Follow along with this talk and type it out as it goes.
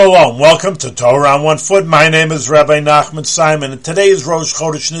Hello and welcome to Torah on One Foot. My name is Rabbi Nachman Simon, and today is Rosh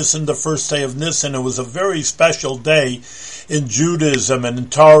Chodesh Nisan, the first day of Nisan. It was a very special day in Judaism and in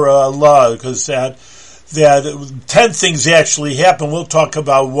Torah Allah, because that 10 things actually happened. We'll talk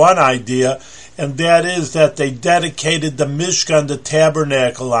about one idea, and that is that they dedicated the Mishkan, the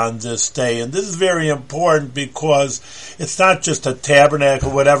Tabernacle, on this day. And this is very important because it's not just a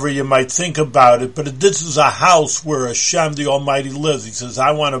tabernacle, whatever you might think about it, but this is a house where Hashem, the Almighty, lives. He says,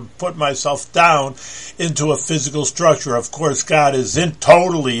 I want to put myself down into a physical structure. Of course, God is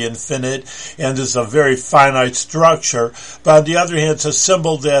totally infinite, and is a very finite structure. But on the other hand, it's a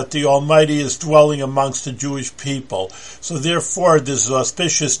symbol that the Almighty is dwelling amongst the Jewish people. So therefore, this is an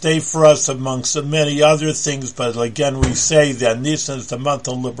auspicious day for us amongst many other things. But again, we say that Nisan is the month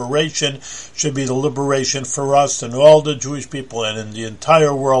of liberation, should be the liberation for us and all the Jewish people and in the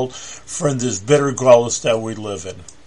entire world from this bitter galus that we live in.